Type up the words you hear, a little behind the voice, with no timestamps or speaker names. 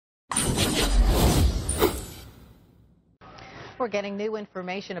We're getting new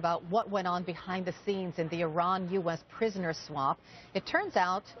information about what went on behind the scenes in the Iran-U.S. prisoner swap. It turns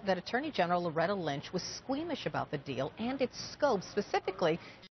out that Attorney General Lorretta Lynch was squeamish about the deal and its scope, specifically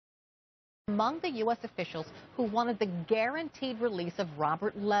among the U.S. officials who wanted the guaranteed release of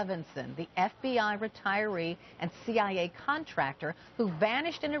Robert Levinson, the FBI retiree and CIA contractor who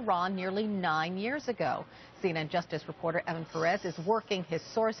vanished in Iran nearly 9 years ago. CNN Justice reporter Evan Perez is working his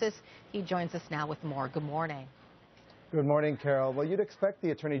sources. He joins us now with more. Good morning. Good morning, Carol. Well, you'd expect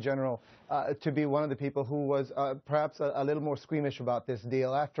the Attorney General to be one of the people who was perhaps a little more squeamish about this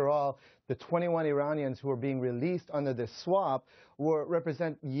deal. After all, the 21 Iranians who are being released under this swap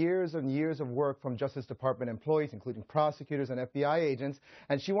represent years and years of work from Justice Department employees, including prosecutors and FBI agents.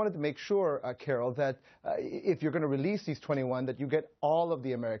 And she wanted to make sure, Carol, that if you're going to release these 21, that you get all of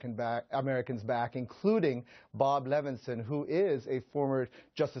the Americans back, including Bob Levinson, who is a former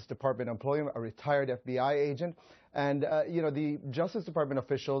Justice Department employee, a retired FBI agent. And, the Justice Department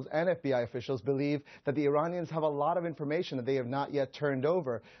officials and FBI officials believe that the Iranians have a lot of information that they have not yet turned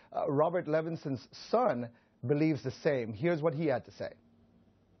over. Robert Levinson's son believes the same. Here's what he had to say.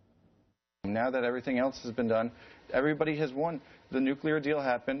 Now that everything else has been done, everybody has won. The nuclear deal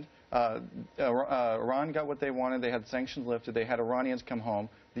happened. Iran got what they wanted. They had sanctions lifted. They had Iranians come home.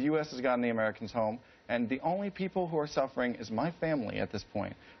 The U.S. has gotten the Americans home. And the only people who are suffering is my family at this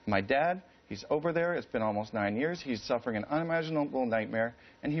point. My dad, he's over there. It's been almost 9 years. He's suffering an unimaginable nightmare.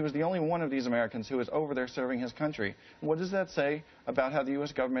 And he was the only one of these Americans who is over there serving his country. What does that say about how the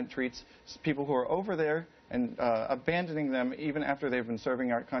U.S. government treats people who are over there and abandoning them even after they've been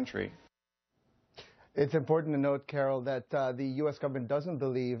serving our country? It's important to note, Carol, that the U.S. government doesn't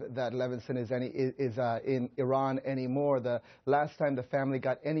believe that Levinson is in Iran anymore. The last time the family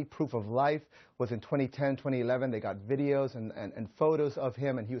got any proof of life was in 2010, 2011. They got videos and photos of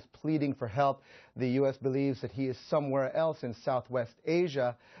him, and he was pleading for help. The U.S. believes that he is somewhere else in Southwest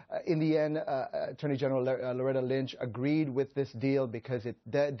Asia. In the end, Attorney General Lorretta Lynch agreed with this deal because it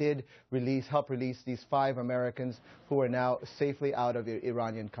did help release these 5 Americans who are now safely out of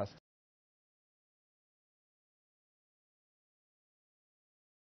Iranian custody.